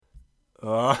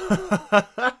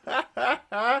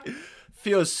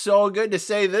Feels so good to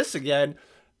say this again.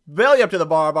 Belly up to the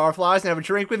bar, Barflies, and have a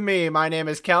drink with me. My name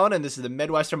is Kellen, and this is the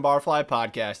Midwestern Barfly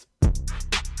podcast.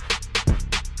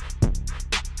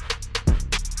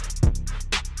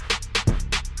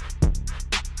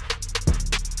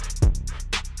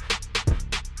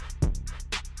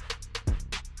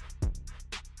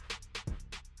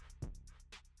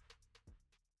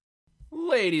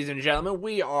 Ladies and gentlemen,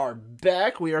 we are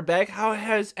back. How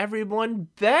has everyone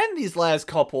been these last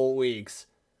couple weeks?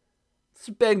 It's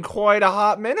been quite a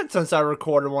hot minute since I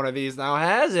recorded one of these now,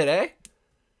 has it, eh?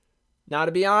 Now,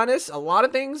 to be honest, a lot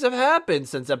of things have happened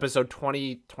since episode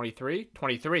 23.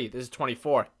 This is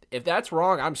 24. If that's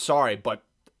wrong, I'm sorry, but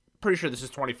pretty sure this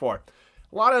is 24.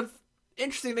 A lot of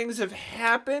interesting things have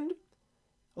happened.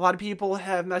 A lot of people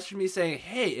have messaged me saying,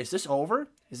 hey, is this over?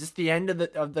 Is this the end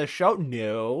of the show?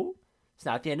 No. It's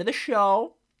not the end of the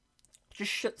show.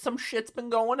 Just some shit's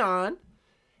been going on.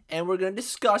 And we're going to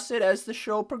discuss it as the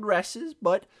show progresses.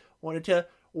 But wanted to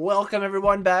welcome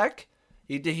everyone back.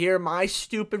 You need to hear my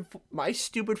stupid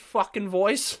fucking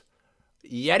voice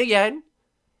yet again.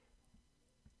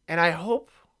 And I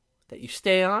hope that you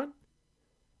stay on.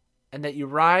 And that you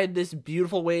ride this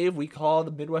beautiful wave we call the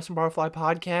Midwestern Barfly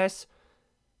podcast.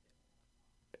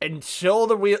 Until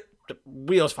the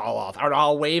wheels fall off. I don't know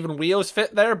how wave and wheels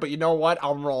fit there, but you know what?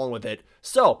 I'm rolling with it.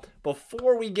 So,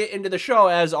 before we get into the show,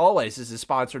 as always, this is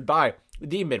sponsored by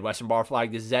the Midwestern Barfly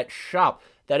Gazette Shop.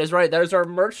 That is right. That is our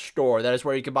merch store. That is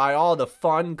where you can buy all the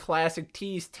fun, classic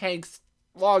tees, tanks,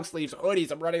 long sleeves,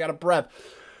 hoodies. I'm running out of breath.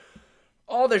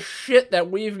 All the shit that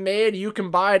we've made, you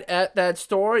can buy it at that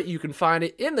store. You can find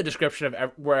it in the description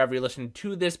of wherever you're listening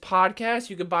to this podcast.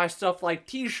 You can buy stuff like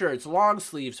t-shirts, long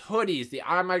sleeves, hoodies, the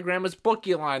I'm My Grandma's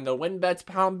Bookie line, the Win Bets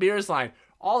Pound Beers line.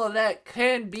 All of that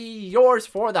can be yours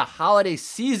for the holiday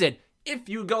season if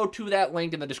you go to that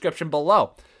link in the description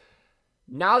below.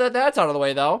 Now that that's out of the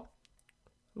way, though,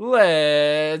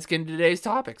 let's get into today's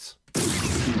topics.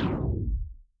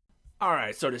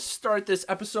 Alright, so to start this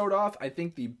episode off, I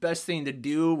think the best thing to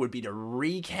do would be to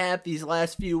recap these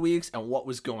last few weeks and what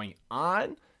was going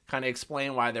on. Kind of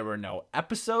explain why there were no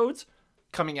episodes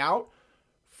coming out.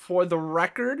 For the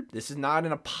record, this is not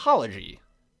an apology.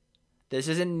 This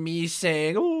isn't me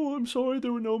saying, oh, I'm sorry,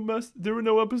 there were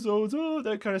no episodes, oh,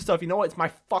 that kind of stuff. You know what? It's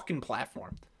my fucking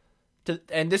platform.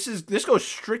 And this goes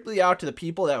strictly out to the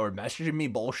people that were messaging me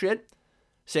bullshit,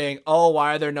 saying, oh,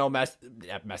 why are there no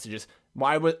messages?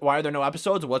 Why are there no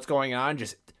episodes? What's going on?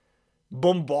 Just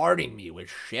bombarding me with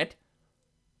shit.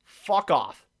 Fuck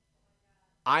off.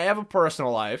 I have a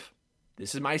personal life.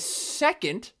 This is my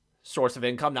second source of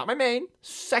income, not my main.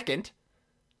 Second.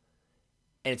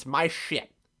 And it's my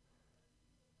shit.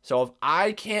 So if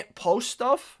I can't post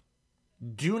stuff,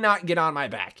 do not get on my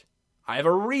back. I have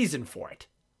a reason for it.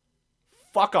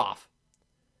 Fuck off.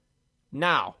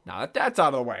 Now that that's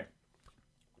out of the way,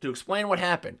 to explain what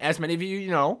happened, as many of you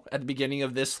know, at the beginning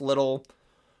of this little,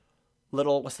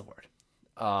 what's the word?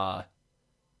 Why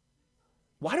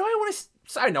do I want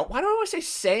to say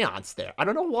seance there? I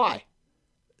don't know why.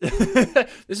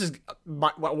 This is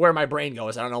where my brain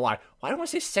goes. I don't know why. Why do I want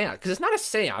to say seance? Because it's not a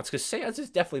seance, because seance is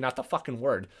definitely not the fucking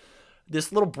word.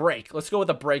 This little break. Let's go with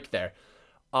a break there.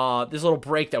 This little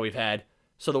break that we've had.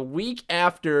 So the week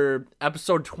after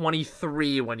episode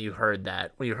 23, when you heard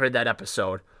that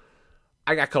episode,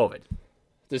 I got COVID.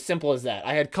 It's as simple as that.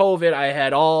 I had COVID. I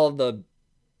had all the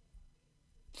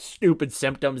stupid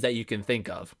symptoms that you can think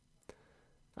of.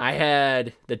 I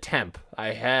had the temp.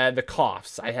 I had the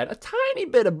coughs. I had a tiny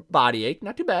bit of body ache.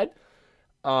 Not too bad.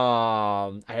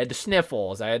 I had the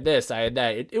sniffles. I had this. I had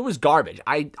that. It was garbage.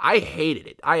 I hated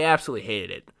it. I absolutely hated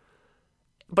it.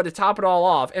 But to top it all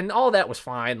off, and all that was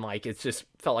fine. Like, it just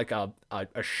felt like a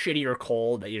shittier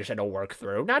cold that you just had to work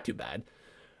through. Not too bad.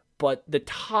 But the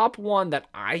top one that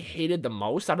I hated the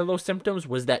most out of those symptoms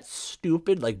was that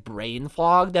stupid, like, brain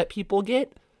fog that people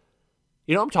get.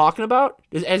 You know what I'm talking about?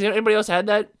 Has anybody else had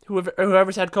that?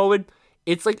 Whoever's had COVID?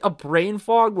 It's like a brain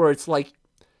fog where it's like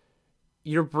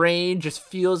your brain just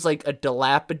feels like a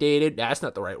dilapidated, that's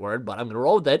not the right word, but I'm going to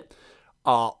roll with it,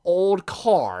 old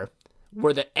car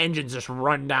where the engine's just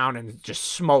run down and just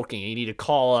smoking. And you need to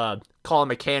call a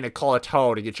mechanic, call a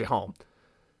tow to get you home.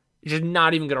 You're just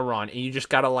not even going to run. And you just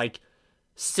got to, like,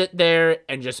 sit there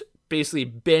and just basically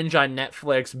binge on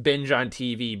Netflix, binge on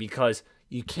TV, because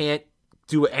you can't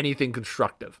do anything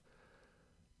constructive.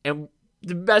 And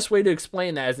the best way to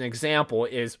explain that as an example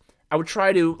is I would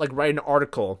try to, like, write an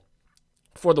article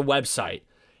for the website.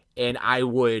 And I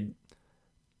would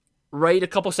write a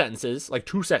couple sentences, like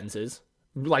 2 sentences,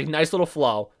 like nice little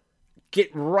flow, get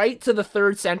right to the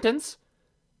third sentence,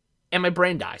 and my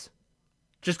brain dies.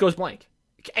 just goes blank.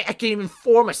 I can't even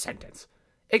form a sentence.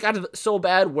 It got so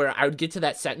bad where I would get to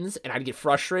that sentence and I'd get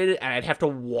frustrated and I'd have to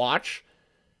watch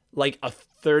like a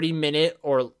 30-minute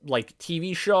or like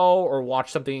TV show or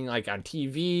watch something like on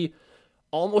TV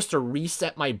almost to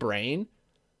reset my brain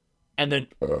and then,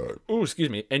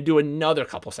 and do another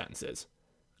couple sentences.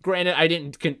 Granted, I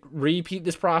didn't repeat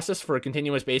this process for a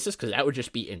continuous basis because that would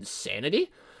just be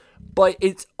insanity, but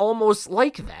it's almost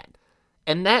like that.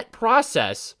 And that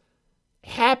process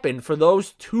happened for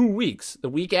those 2 weeks. The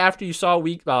week after you saw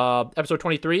episode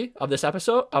 23 of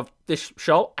this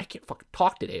show. I can't fucking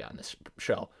talk today on this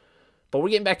show, but we're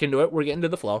getting back into it. We're getting into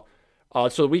the flow.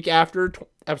 So the week after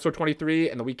episode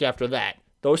 23 and the week after that,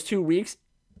 those 2 weeks,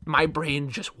 my brain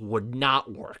just would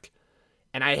not work.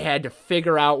 And I had to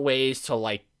figure out ways to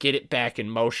like get it back in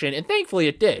motion. And thankfully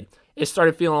it did. It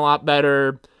started feeling a lot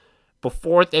better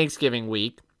before Thanksgiving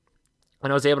week.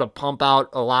 And I was able to pump out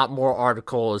a lot more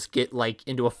articles, get like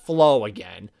into a flow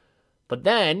again. But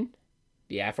then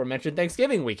the aforementioned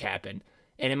Thanksgiving week happened.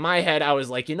 And in my head, I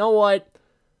was like, you know what?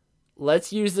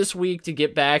 Let's use this week to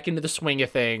get back into the swing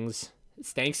of things.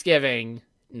 It's Thanksgiving.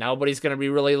 Nobody's going to be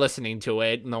really listening to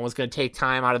it. No one's going to take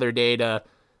time out of their day to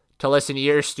listen to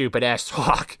your stupid ass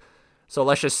talk. So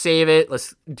let's just save it.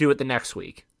 Let's do it the next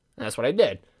week. And that's what I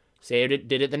did. Saved it,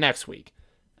 did it the next week.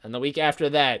 And the week after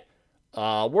that,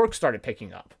 work started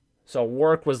picking up. So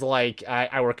work was like,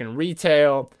 I work in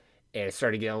retail, and it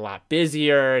started getting a lot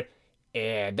busier,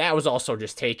 and that was also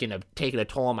just taking a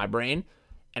toll on my brain.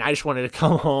 And I just wanted to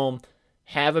come home,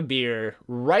 have a beer,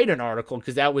 write an article,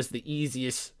 because that was the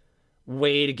easiest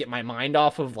way to get my mind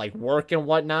off of like work and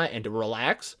whatnot and to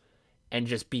relax and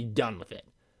just be done with it.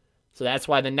 So that's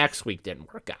why the next week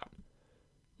didn't work out.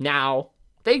 Now,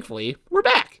 thankfully, we're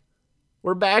back.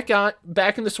 We're back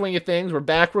in the swing of things. We're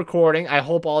back recording. I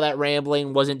hope all that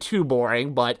rambling wasn't too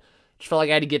boring, but just felt like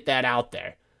I had to get that out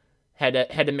there. Had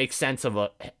to make sense of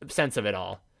it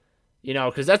all. You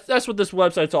know, because that's what this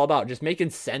website's all about. Just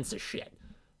making sense of shit.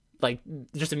 Like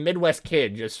just a Midwest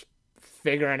kid just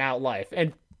figuring out life.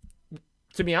 And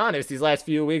to be honest, these last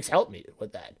few weeks helped me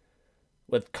with that.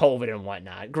 With COVID and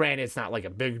whatnot. Granted, it's not like a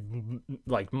big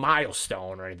like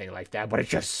milestone or anything like that, but it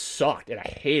just sucked and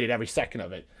I hated every second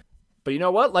of it. But you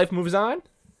know what? Life moves on.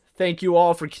 Thank you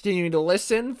all for continuing to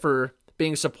listen, for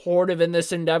being supportive in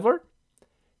this endeavor.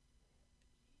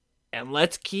 And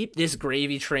let's keep this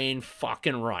gravy train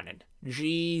fucking running.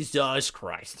 Jesus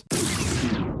Christ.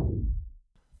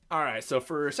 All right, so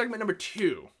for segment number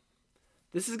 2,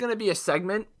 this is going to be a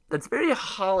segment that's very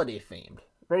holiday themed,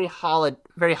 very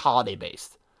holiday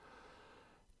based.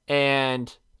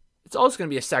 And it's also going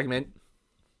to be a segment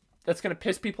that's going to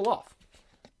piss people off.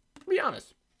 To be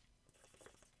honest.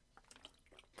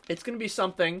 It's going to be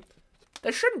something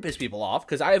that shouldn't piss people off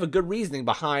because I have a good reasoning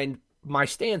behind my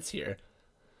stance here.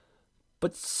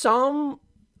 But some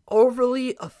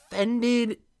overly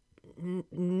offended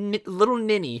little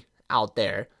ninny out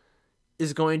there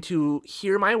is going to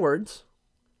hear my words,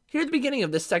 hear the beginning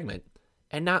of this segment,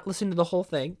 and not listen to the whole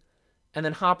thing, and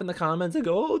then hop in the comments and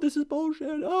go, oh, this is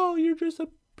bullshit. Oh, you're just a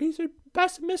piece of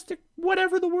pessimistic,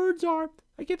 whatever the words are.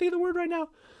 I can't think of the word right now.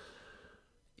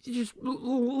 You just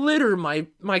litter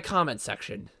my comment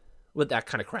section with that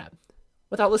kind of crap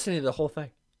without listening to the whole thing.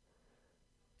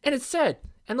 And it's sad.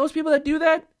 And those people that do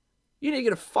that, you need to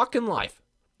get a fucking life.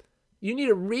 You need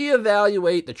to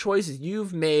reevaluate the choices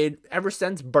you've made ever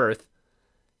since birth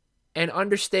and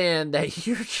understand that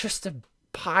you're just a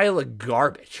pile of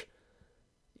garbage.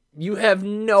 You have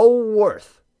no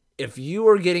worth if you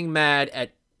are getting mad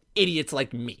at idiots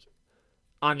like me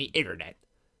on the internet.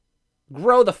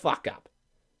 Grow the fuck up.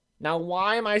 Now,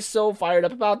 why am I so fired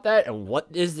up about that? And what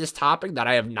is this topic that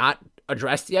I have not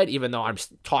addressed yet, even though I'm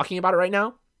talking about it right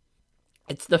now?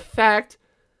 It's the fact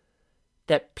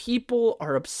that people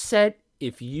are upset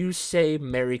if you say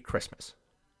Merry Christmas.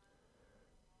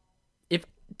 If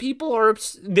people are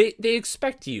they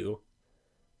expect you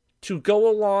to go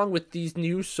along with these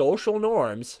new social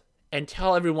norms and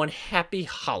tell everyone Happy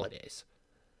Holidays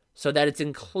so that it's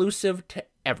inclusive to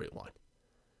everyone.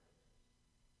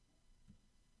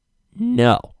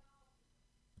 No.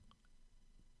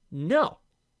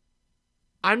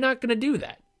 I'm not going to do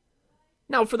that.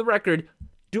 Now, for the record,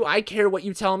 do I care what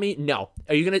you tell me? No.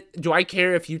 Do I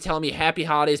care if you tell me Happy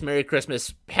Holidays, Merry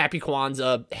Christmas, Happy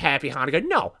Kwanzaa, Happy Hanukkah?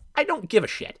 No, I don't give a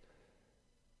shit.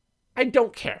 I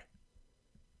don't care.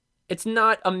 It's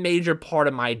not a major part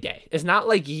of my day. It's not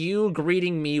like you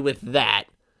greeting me with that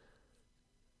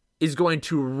is going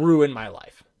to ruin my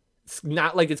life. It's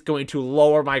not like it's going to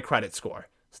lower my credit score.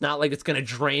 It's not like it's going to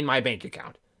drain my bank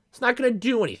account. It's not going to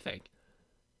do anything.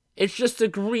 It's just a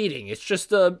greeting. It's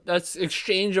just a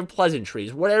exchange of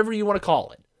pleasantries, whatever you want to call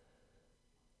it.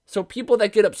 So people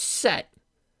that get upset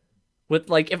with,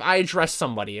 like, if I address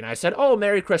somebody and I said, oh,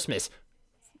 Merry Christmas,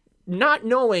 not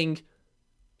knowing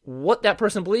what that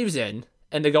person believes in,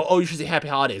 and they go, oh, you should say Happy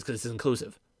Holidays because it's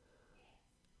inclusive.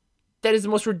 That is the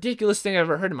most ridiculous thing I've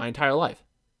ever heard in my entire life.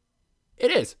 It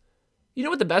is. You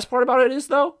know what the best part about it is,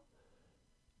 though?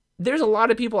 There's a lot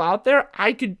of people out there,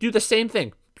 I could do the same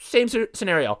thing. Same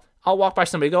scenario. I'll walk by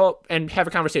somebody, go and have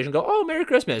a conversation, go, oh, Merry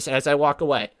Christmas, as I walk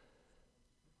away.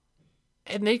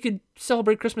 And they could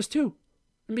celebrate Christmas too.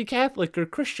 And be Catholic or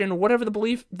Christian or whatever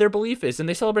their belief is, and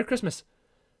they celebrate Christmas.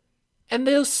 And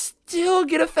they'll still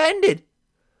get offended.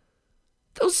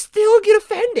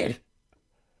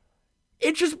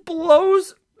 It just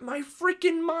blows my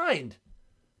freaking mind.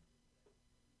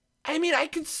 I mean, I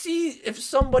could see if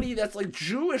somebody that's like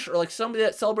Jewish or like somebody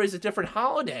that celebrates a different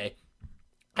holiday,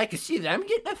 I could see them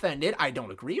getting offended. I don't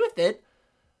agree with it.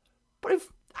 But if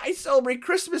I celebrate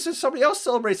Christmas and somebody else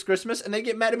celebrates Christmas and they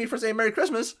get mad at me for saying Merry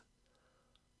Christmas,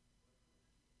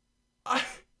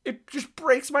 it just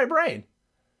breaks my brain.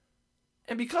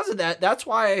 And because of that, that's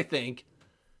why I think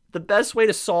the best way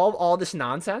to solve all this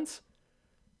nonsense,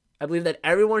 I believe that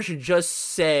everyone should just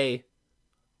say,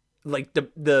 like,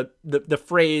 the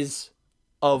phrase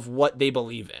of what they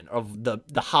believe in, of the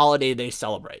holiday they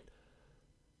celebrate.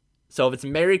 So if it's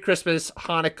Merry Christmas,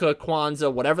 Hanukkah,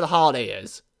 Kwanzaa, whatever the holiday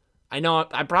is, I know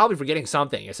I'm probably forgetting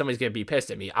something. If somebody's going to be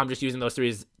pissed at me, I'm just using those three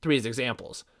as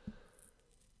examples.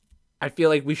 I feel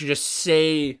like we should just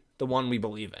say the one we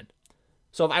believe in.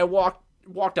 So if I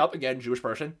walked up, again, Jewish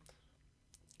person,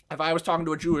 if I was talking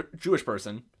to a Jewish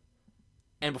person,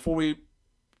 and before we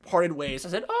parted ways, I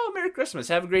said, oh, Merry Christmas,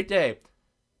 have a great day.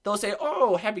 They'll say,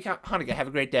 oh, Happy Hanukkah, have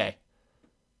a great day.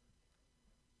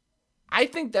 I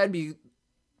think that'd be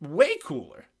way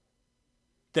cooler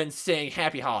than saying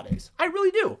Happy Holidays. I really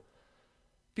do.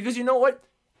 Because you know what?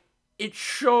 It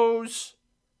shows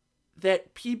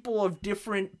that people of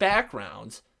different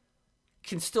backgrounds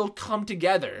can still come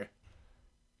together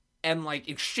and, like,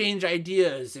 exchange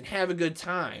ideas and have a good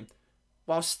time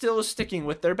while still sticking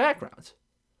with their backgrounds.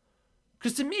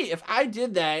 Because to me, if I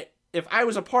did that, if I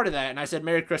was a part of that and I said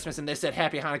Merry Christmas and they said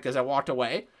Happy Hanukkah as I walked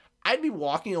away, I'd be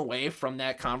walking away from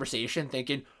that conversation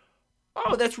thinking,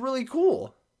 oh, that's really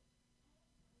cool.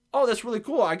 Oh, that's really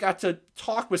cool. I got to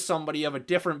talk with somebody of a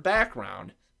different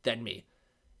background than me.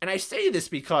 And I say this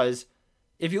because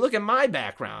if you look at my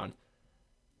background,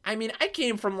 I mean, I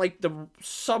came from, like, the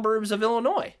suburbs of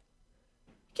Illinois.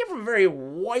 I came from a very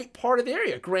white part of the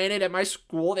area. Granted, at my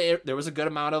school, there was a good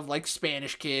amount of, like,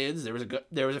 Spanish kids. There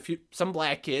was some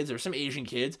black kids. There were some Asian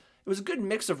kids. It was a good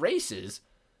mix of races.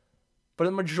 But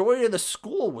the majority of the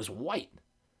school was white.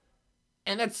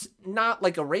 And that's not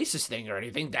like a racist thing or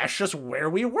anything. That's just where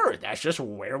we were. That's just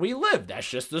where we lived. That's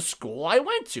just the school I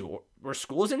went to, or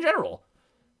schools in general.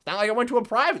 It's not like I went to a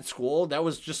private school that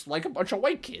was just like a bunch of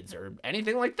white kids or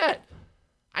anything like that.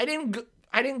 I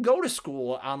didn't go to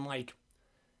school on, like,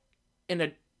 in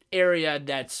an area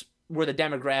that's where the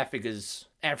demographic is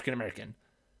African American.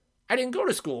 I didn't go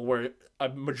to school where a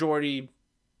majority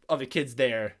of the kids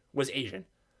there was Asian.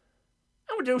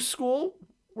 I went to a school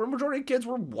where a majority of kids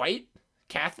were white,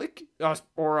 Catholic,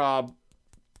 were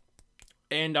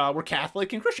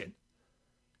Catholic and Christian.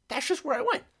 That's just where I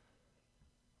went.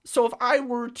 So if I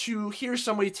were to hear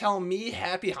somebody tell me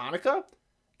Happy Hanukkah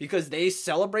because they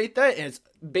celebrate that and it's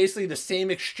basically the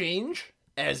same exchange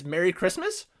as Merry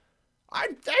Christmas, I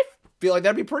feel like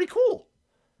that'd be pretty cool.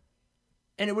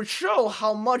 And it would show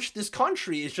how much this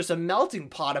country is just a melting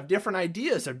pot of different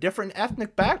ideas, of different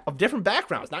different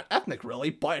backgrounds. Not ethnic, really,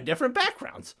 but different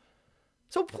backgrounds.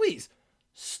 So please,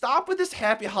 stop with this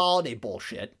happy holiday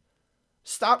bullshit.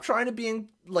 Stop trying to be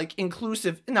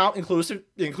inclusive. Now,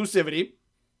 inclusivity,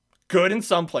 good in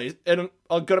some place, in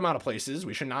a good amount of places.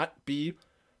 We should not be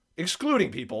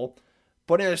excluding people.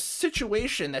 But in a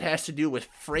situation that has to do with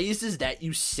phrases that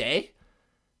you say,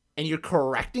 and you're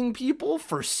correcting people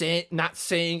for not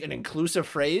saying an inclusive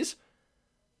phrase,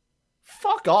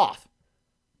 fuck off.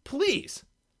 Please.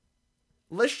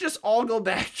 Let's just all go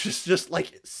back to just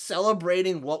like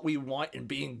celebrating what we want and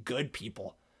being good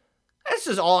people. That's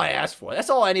just all I ask for. That's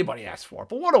all anybody asks for.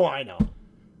 But what do I know?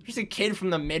 Just a kid from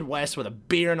the Midwest with a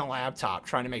beer and a laptop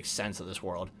trying to make sense of this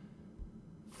world.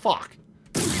 Fuck.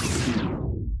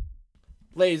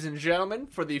 Ladies and gentlemen,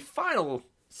 for the final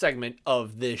segment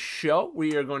of this show,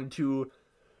 we are going to...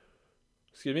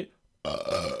 Excuse me.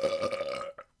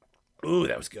 Ooh,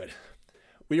 that was good.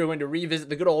 We are going to revisit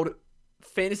the good old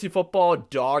fantasy football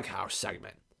doghouse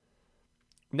segment.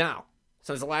 Now,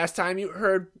 since the last time you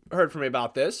heard from me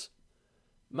about this,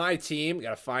 My team,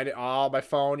 gotta find it. Oh, my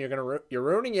phone. You're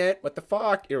ruining it. What the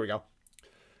fuck? Here we go.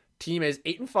 Team is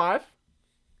 8-5.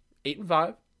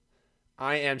 8-5.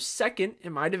 I am second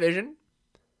in my division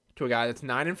to a guy that's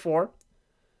 9-4.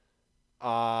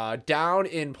 Down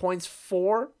in points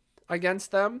 4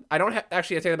 against them. I don't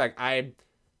actually. I take it back. I'm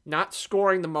not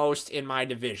scoring the most in my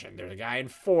division. There's a guy in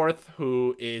 4th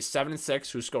who is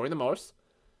 7-6 who's scoring the most.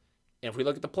 And if we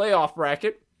look at the playoff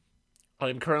bracket,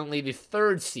 I'm currently the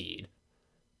 3rd seed.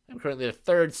 I'm currently the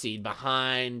 3rd seed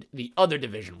behind the other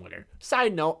division winner.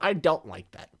 Side note, I don't like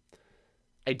that.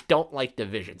 I don't like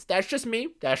divisions. That's just me.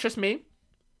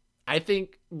 I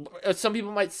think some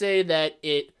people might say that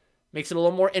it makes it a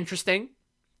little more interesting.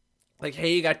 Like,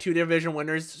 hey, you got 2 division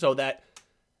winners, so that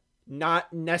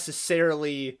not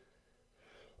necessarily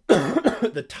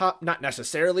not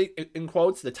necessarily, in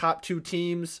quotes, the top 2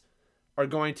 teams are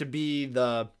going to be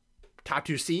the top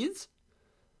 2 seeds.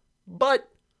 But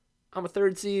I'm a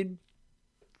 3rd seed.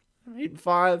 I'm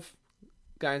 8-5.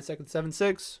 Guy in 2nd,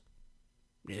 7-6.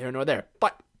 Neither here nor there.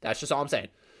 But that's just all I'm saying.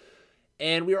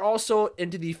 And we're also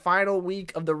into the final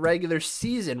week of the regular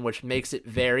season, which makes it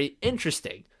very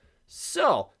interesting.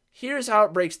 So, here's how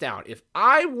it breaks down. If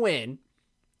I win,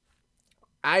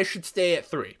 I should stay at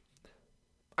 3.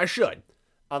 I should.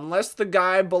 Unless the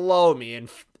guy below me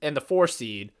in the 4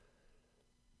 seed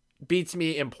beats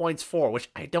me in points 4,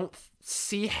 which I don't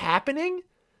see happening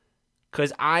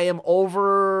because I am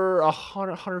over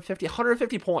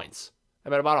 150 points.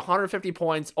 I'm at about 150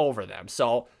 points over them.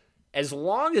 So, as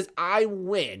long as I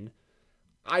win,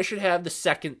 I should have the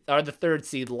 2nd or the 3rd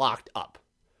seed locked up.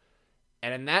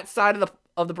 And in that side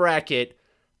of the bracket,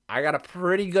 I got a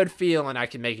pretty good feeling I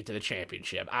can make it to the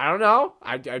championship. I don't know.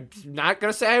 I'm not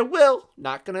going to say I will.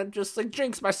 Not going to just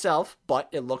jinx myself, but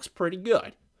it looks pretty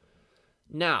good.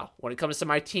 Now, when it comes to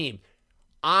my team,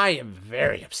 I am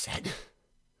very upset.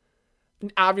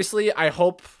 Obviously, I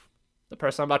hope the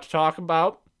person I'm about to talk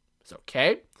about is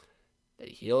okay, that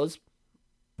he heals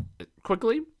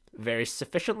quickly, very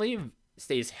sufficiently,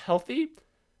 stays healthy,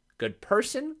 good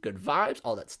person, good vibes,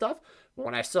 all that stuff. But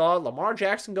when I saw Lamar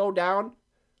Jackson go down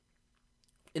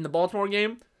in the Baltimore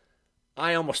game,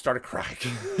 I almost started crying.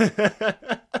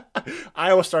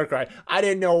 I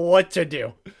didn't know what to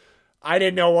do. I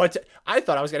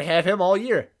thought I was going to have him all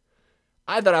year.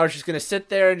 I thought I was just going to sit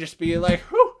there and just be like,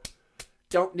 whew,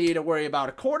 don't need to worry about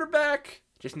a quarterback.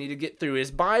 Just need to get through his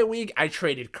bye week. I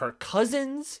traded Kirk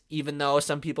Cousins, even though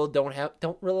some people don't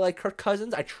really like Kirk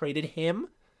Cousins. I traded him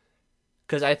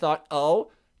because I thought,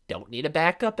 don't need a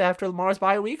backup after Lamar's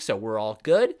bye week, so we're all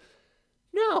good.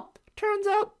 No, turns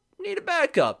out need a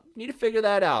backup. Need to figure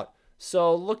that out.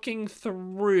 So looking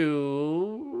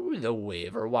through the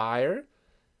waiver wire,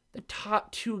 the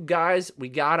top 2 guys we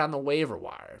got on the waiver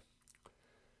wire.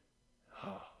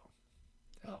 Oh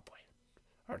boy.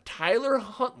 Are Tyler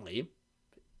Huntley,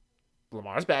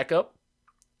 Lamar's backup,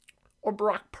 or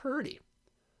Brock Purdy,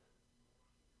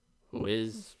 who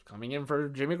is coming in for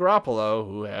Jimmy Garoppolo,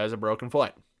 who has a broken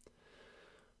foot.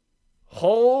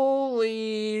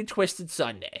 Holy twisted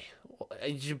Sunday.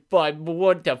 But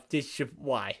what the...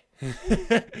 Why?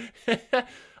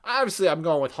 Obviously, I'm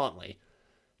going with Huntley.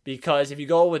 Because if you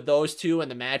go with those 2 in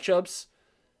the matchups,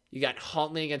 you got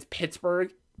Huntley against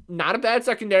Pittsburgh. Not a bad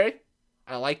secondary.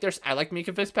 I like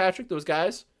Minka Fitzpatrick, those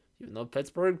guys. Even though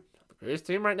Pittsburgh, the greatest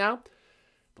team right now.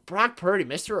 But Brock Purdy,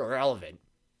 Mr. Irrelevant.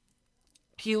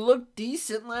 He looked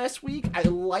decent last week. I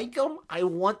like him. I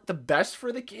want the best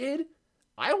for the kid.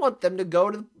 I want them to go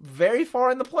to very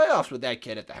far in the playoffs with that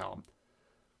kid at the helm.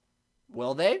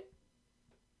 Will they?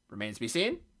 Remains to be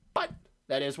seen. But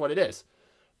that is what it is.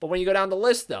 But when you go down the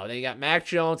list, though, then you got Mac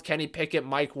Jones, Kenny Pickett,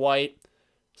 Mike White,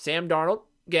 Sam Darnold.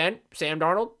 Again, Sam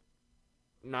Darnold,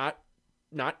 not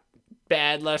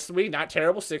bad last week. Not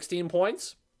terrible, 16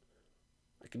 points.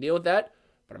 I can deal with that.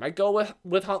 But I might go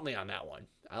with Huntley on that one.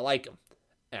 I like him.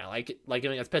 And I like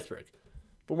him against Pittsburgh.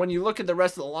 But when you look at the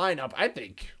rest of the lineup, I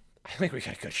think we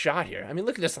got a good shot here. I mean,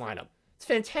 look at this lineup. It's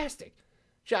fantastic.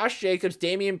 Josh Jacobs,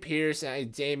 Dameon Pierce,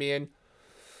 and Dameon.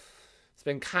 It's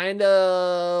been kind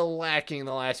of lacking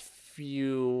the last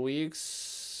few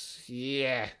weeks.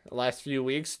 Yeah, the last few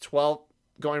weeks. 12,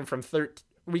 going from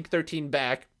week 13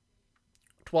 back.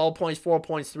 12 points, 4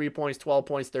 points, 3 points, 12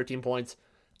 points, 13 points.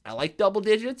 I like double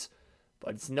digits,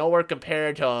 but it's nowhere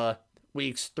compared to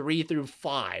weeks 3 through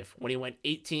 5 when he went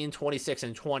 18, 26,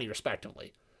 and 20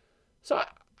 respectively. So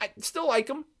I still like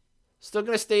him. Still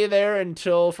going to stay there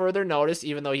until further notice,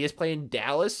 even though he is playing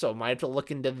Dallas, so might have to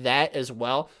look into that as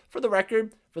well. For the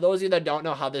record, for those of you that don't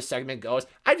know how this segment goes,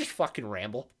 I just fucking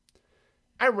ramble.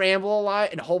 I ramble a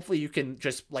lot, and hopefully you can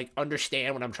just,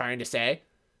 understand what I'm trying to say.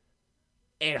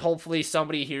 And hopefully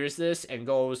somebody hears this and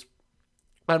goes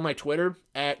on my Twitter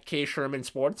at K Sherman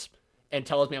Sports and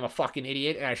tells me I'm a fucking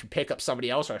idiot and I should pick up somebody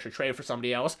else or I should trade for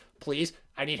somebody else. Please,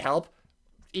 I need help.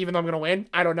 Even though I'm going to win,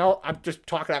 I don't know. I'm just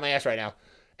talking out my ass right now.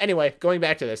 Anyway, going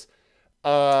back to this.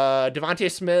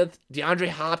 Devontae Smith, DeAndre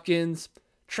Hopkins,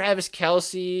 Travis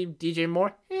Kelce, DJ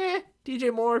Moore.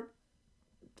 DJ Moore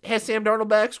has Sam Darnold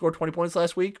back, scored 20 points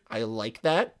last week. I like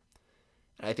that.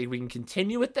 And I think we can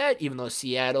continue with that, even though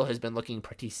Seattle has been looking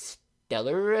pretty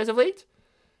stellar as of late.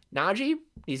 Najee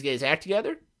needs to get his act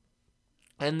together.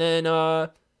 And then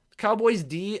Cowboys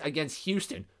D against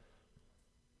Houston.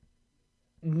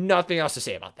 Nothing else to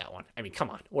say about that one. I mean, come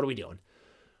on. What are we doing?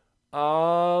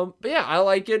 But yeah, I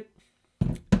like it.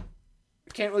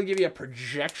 Can't really give you a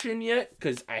projection yet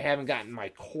because I haven't gotten my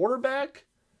quarterback.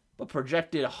 But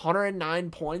projected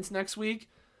 109 points next week.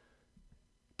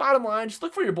 Bottom line, just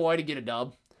look for your boy to get a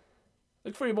dub.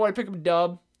 Look for your boy to pick up a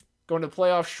dub. Go into the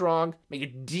playoffs strong. Make a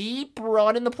deep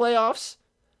run in the playoffs.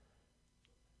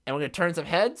 And we're going to turn some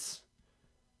heads.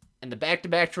 And the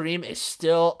back-to-back dream is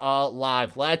still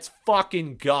alive. Let's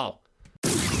fucking go.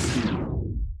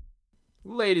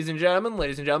 Ladies and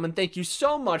gentlemen, thank you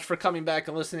so much for coming back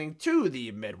and listening to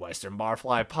the Midwestern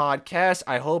Barfly podcast.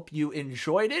 I hope you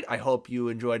enjoyed it. I hope you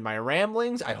enjoyed my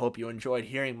ramblings. I hope you enjoyed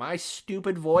hearing my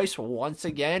stupid voice once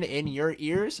again in your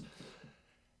ears.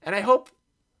 And I hope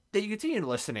that you continue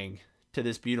listening to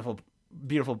this beautiful,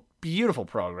 beautiful, beautiful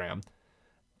program.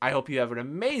 I hope you have an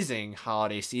amazing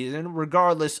holiday season,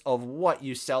 regardless of what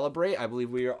you celebrate. I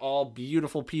believe we are all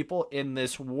beautiful people in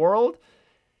this world.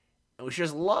 And we should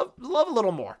just love a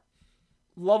little more.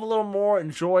 Love a little more.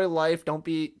 Enjoy life. Don't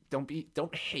hate. Don't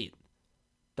hate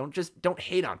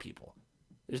on people.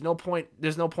 There's no point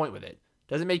with it.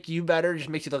 Doesn't make you better, just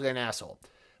makes you look like an asshole.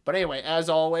 But anyway, as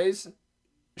always,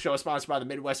 show is sponsored by the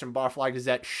Midwestern Barfly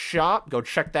Gazette shop. Go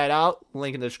check that out.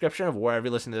 Link in the description of wherever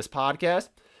you listen to this podcast.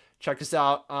 Check us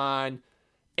out on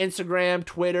Instagram,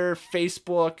 Twitter,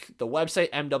 Facebook, the website,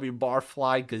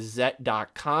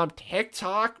 mwbarflygazette.com,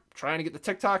 TikTok, trying to get the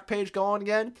TikTok page going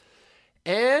again.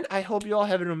 And I hope you all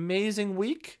have an amazing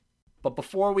week. But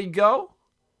before we go,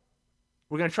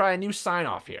 we're going to try a new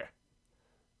sign-off here.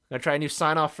 I'm going to try a new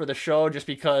sign-off for the show just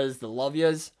because the love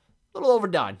ya's a little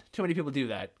overdone. Too many people do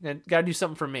that. And got to do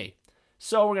something for me.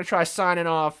 So we're going to try signing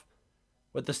off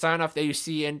with the sign-off that you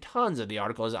see in tons of the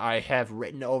articles I have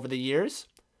written over the years.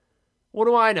 What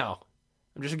do I know?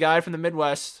 I'm just a guy from the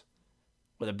Midwest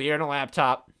with a beer and a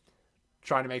laptop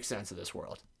trying to make sense of this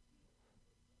world.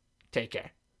 Take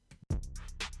care.